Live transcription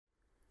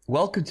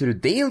Welcome to the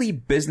Daily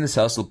Business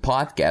Hustle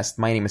podcast.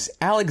 My name is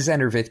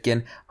Alexander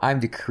Vitkin.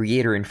 I'm the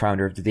creator and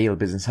founder of the Daily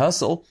Business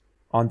Hustle.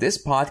 On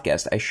this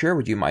podcast, I share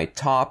with you my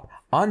top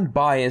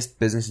unbiased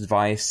business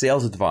advice,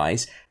 sales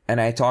advice,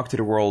 and I talk to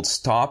the world's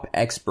top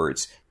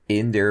experts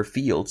in their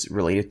fields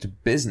related to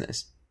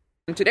business.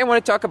 Today I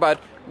want to talk about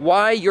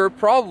why you're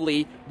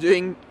probably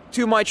doing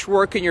too much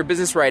work in your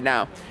business right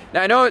now.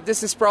 Now I know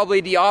this is probably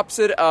the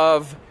opposite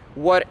of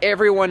what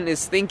everyone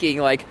is thinking,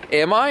 like,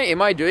 am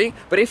I doing?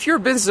 But if your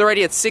business is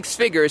already at six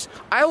figures,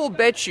 I will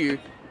bet you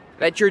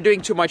that you're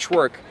doing too much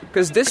work,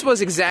 because this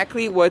was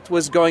exactly what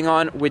was going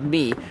on with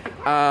me.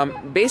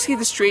 Basically,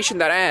 the situation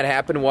that I had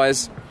happened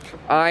was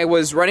I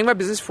was running my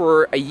business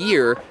for a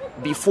year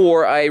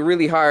before I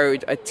really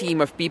hired a team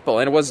of people,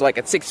 and it was like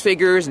at six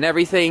figures and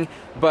everything,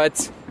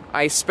 but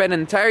I spent an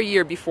entire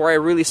year before I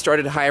really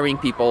started hiring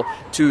people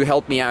to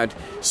help me out.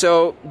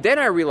 So then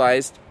I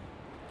realized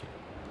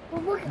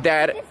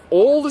that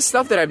all the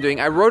stuff that I'm doing,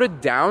 I wrote it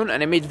down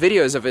and I made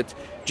videos of it,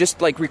 just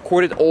like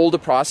recorded all the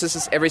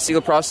processes, every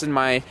single process in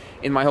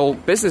my whole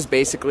business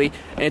basically.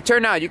 And it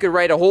turned out you could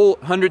write a whole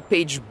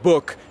 100-page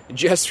book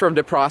just from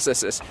the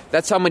processes.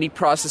 That's how many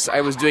processes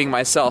I was doing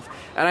myself.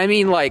 And I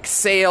mean like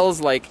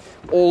sales, like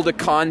all the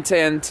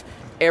content,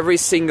 every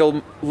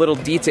single little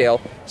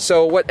detail.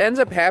 So what ends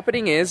up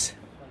happening is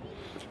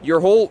your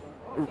whole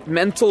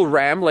mental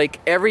RAM, like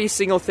every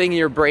single thing in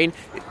your brain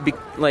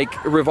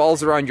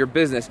revolves around your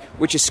business,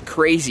 which is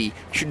crazy.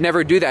 You should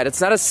never do that. It's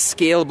not a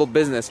scalable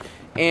business.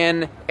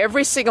 And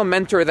every single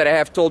mentor that I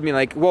have told me,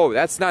 like, whoa,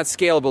 that's not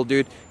scalable,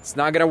 dude. It's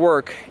not gonna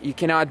work. You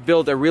cannot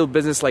build a real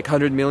business like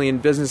 100 million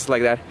business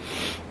like that,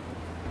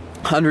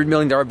 $100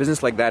 million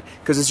business like that,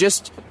 because it's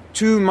just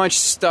too much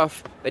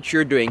stuff that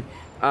you're doing.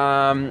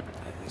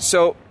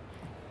 So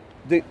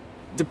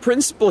the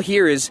principle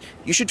here is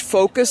you should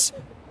focus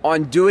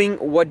on doing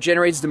what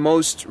generates the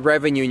most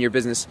revenue in your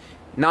business,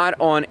 not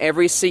on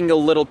every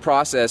single little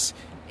process,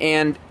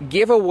 and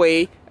give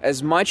away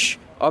as much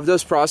of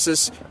those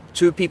processes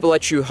to people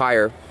that you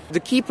hire. The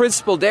key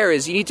principle there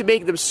is you need to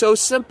make them so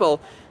simple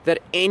that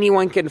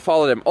anyone can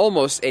follow them,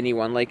 almost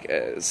anyone, like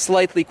a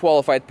slightly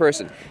qualified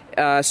person.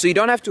 So you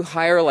don't have to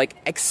hire like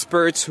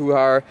experts who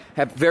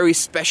have very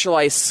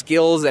specialized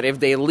skills that if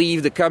they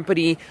leave the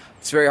company,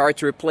 it's very hard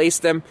to replace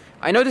them.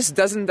 I know this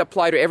doesn't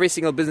apply to every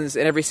single business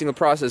and every single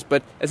process,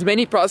 but as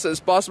many processes as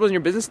possible in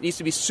your business needs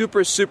to be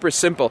super, super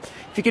simple.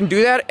 If you can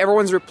do that,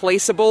 everyone's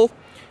replaceable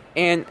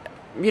and,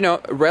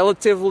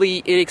 relatively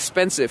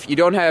inexpensive. You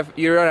don't have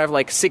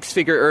like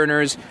six-figure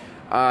earners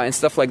and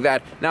stuff like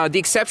that. Now, the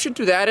exception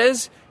to that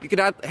is you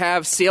cannot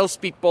have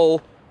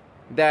salespeople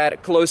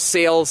that close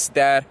sales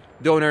that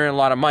don't earn a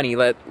lot of money.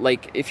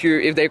 Like if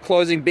they're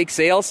closing big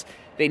sales,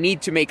 they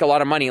need to make a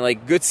lot of money.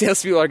 Like good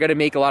salespeople are going to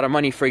make a lot of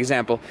money, for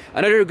example.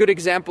 Another good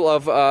example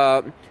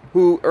of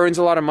who earns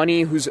a lot of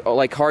money, who's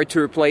like hard to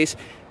replace,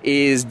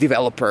 is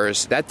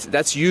developers.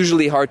 That's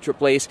usually hard to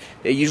replace.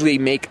 They usually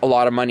make a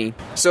lot of money.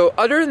 So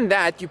other than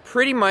that, you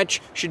pretty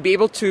much should be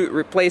able to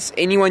replace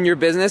anyone in your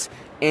business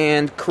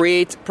and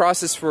create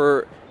process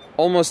for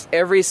almost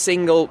every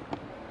single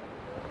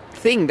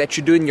thing that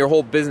you do in your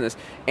whole business.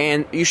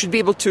 And you should be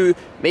able to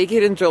make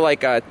it into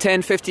like a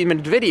 10-15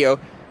 minute video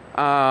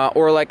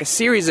or like a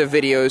series of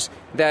videos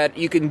that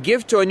you can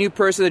give to a new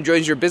person that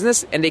joins your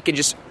business, and they can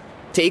just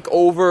take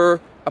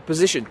over a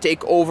position,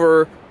 take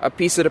over a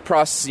piece of the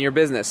process in your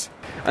business.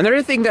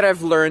 Another thing that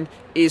I've learned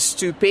is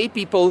to pay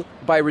people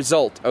by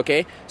result,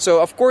 okay?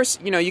 So of course,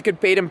 you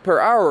could pay them per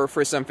hour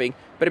for something,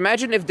 but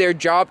imagine if their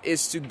job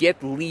is to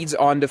get leads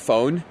on the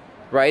phone,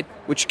 right?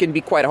 Which can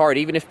be quite hard,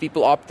 even if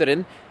people opted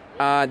in.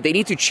 They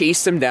need to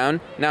chase them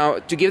down. Now,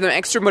 to give them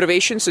extra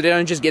motivation so they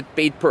don't just get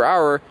paid per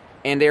hour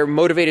and they're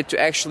motivated to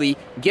actually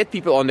get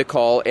people on the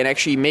call and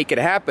actually make it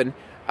happen,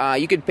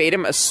 you could pay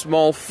them a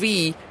small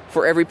fee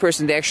for every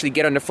person they actually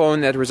get on the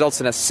phone that results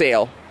in a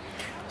sale.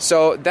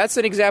 So that's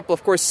an example.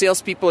 Of course,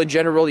 salespeople in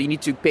general, you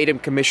need to pay them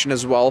commission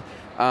as well,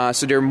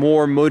 so they're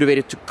more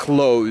motivated to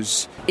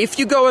close. If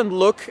you go and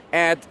look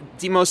at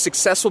the most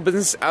successful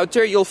business out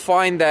there, you'll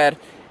find that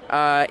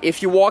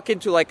if you walk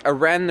into like a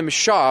random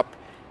shop,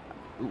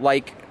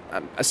 like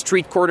a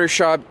street corner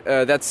shop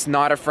that's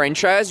not a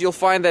franchise, you'll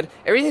find that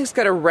everything's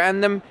kind of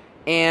random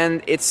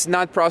and it's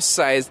not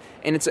processed,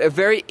 and it's a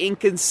very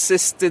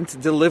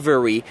inconsistent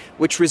delivery,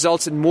 which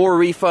results in more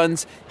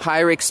refunds,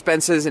 higher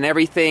expenses and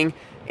everything,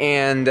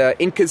 and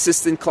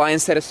inconsistent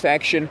client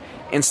satisfaction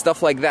and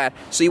stuff like that.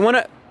 So you want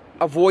to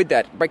avoid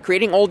that. By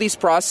creating all these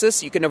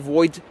processes, you can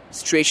avoid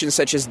situations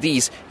such as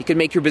these. You can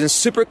make your business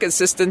super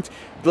consistent,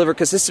 deliver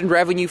consistent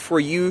revenue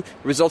for you,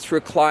 results for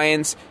your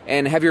clients,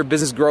 and have your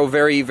business grow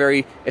very,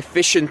 very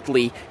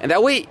efficiently. And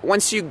that way,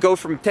 once you go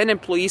from 10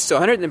 employees to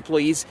 100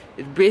 employees,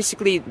 it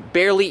basically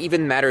barely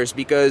even matters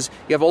because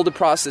you have all the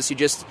process. You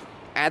just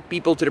add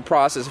people to the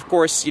process. Of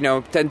course,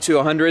 10 to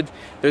 100,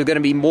 there's going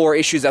to be more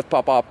issues that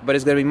pop up, but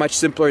it's going to be much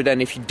simpler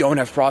than if you don't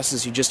have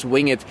process, you just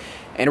wing it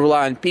and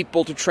rely on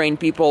people to train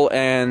people,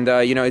 and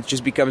it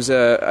just becomes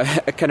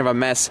a kind of a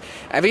mess.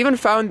 I've even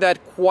found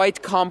that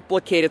quite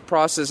complicated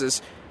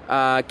processes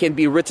can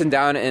be written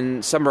down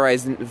and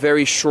summarized in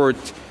very short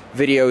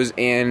videos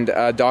and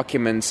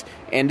documents.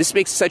 And this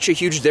makes such a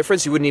huge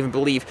difference you wouldn't even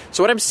believe.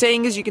 So what I'm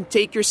saying is you can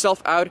take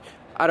yourself out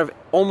of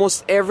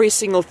almost every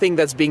single thing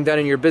that's being done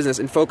in your business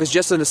and focus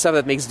just on the stuff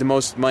that makes the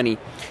most money. You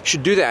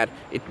should do that.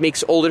 It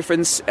makes all the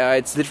difference.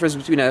 It's the difference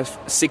between a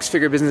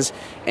 6-figure business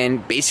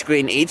and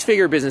basically an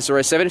 8-figure business or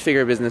a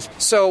 7-figure business.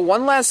 So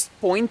one last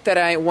point that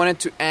I wanted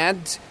to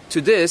add to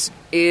this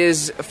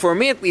is, for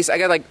me at least, I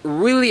got like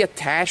really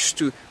attached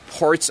to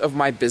parts of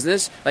my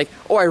business. Like,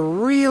 I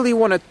really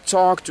want to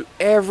talk to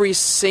every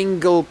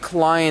single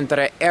client that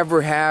I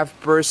ever have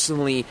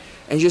personally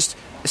and just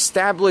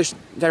establish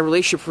that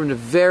relationship from the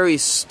very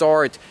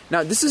start.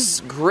 Now, this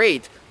is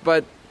great,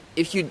 but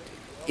if you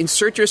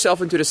insert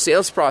yourself into the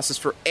sales process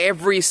for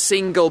every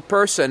single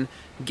person,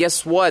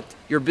 guess what?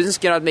 Your business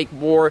cannot make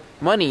more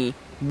money,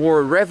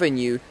 more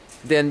revenue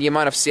than the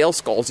amount of sales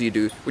calls you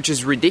do, which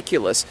is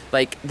ridiculous.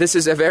 Like, this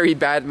is a very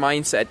bad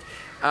mindset.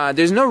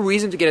 There's no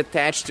reason to get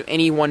attached to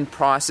any one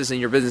process in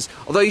your business,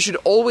 although you should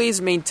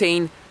always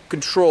maintain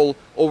control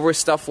over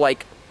stuff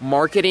like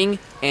marketing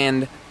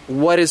and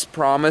what is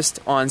promised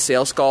on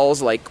sales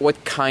calls, like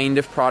what kind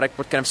of product,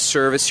 what kind of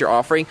service you're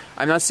offering.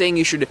 I'm not saying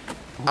you should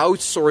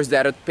outsource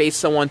that or pay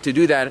someone to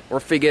do that or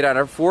figure it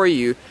out for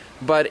you,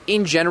 but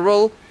in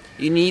general,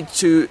 you need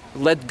to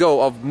let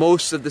go of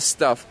most of the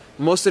stuff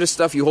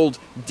you hold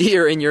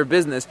dear in your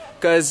business,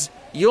 because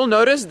you'll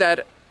notice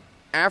that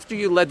after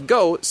you let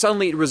go,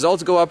 suddenly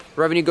results go up,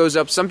 revenue goes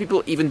up, some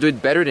people even do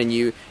it better than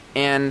you,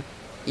 and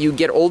you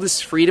get all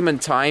this freedom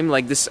and time.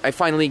 Like this, I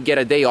finally get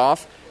a day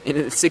off.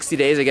 In 60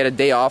 days, I get a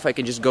day off. I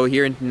can just go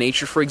here into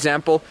nature, for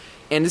example.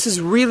 And this is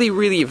really,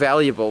 really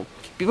valuable.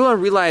 People don't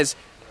realize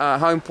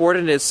how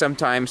important it is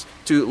sometimes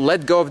to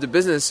let go of the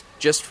business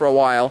just for a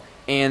while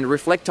and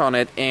reflect on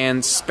it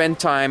and spend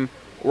time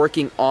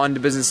working on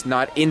the business,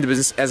 not in the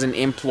business as an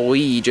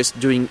employee, just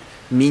doing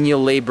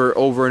menial labor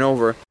over and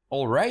over.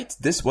 All right,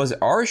 this was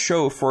our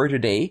show for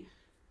today.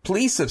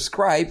 Please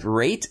subscribe,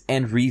 rate,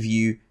 and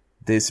review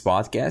this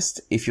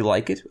podcast if you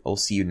like it. I'll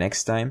see you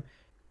next time.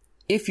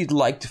 If you'd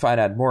like to find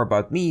out more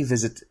about me,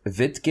 visit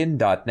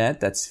vitkin.net.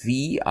 That's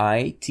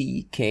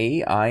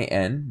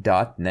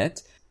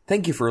VITKIN.net.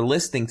 Thank you for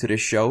listening to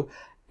this show,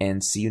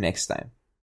 and see you next time.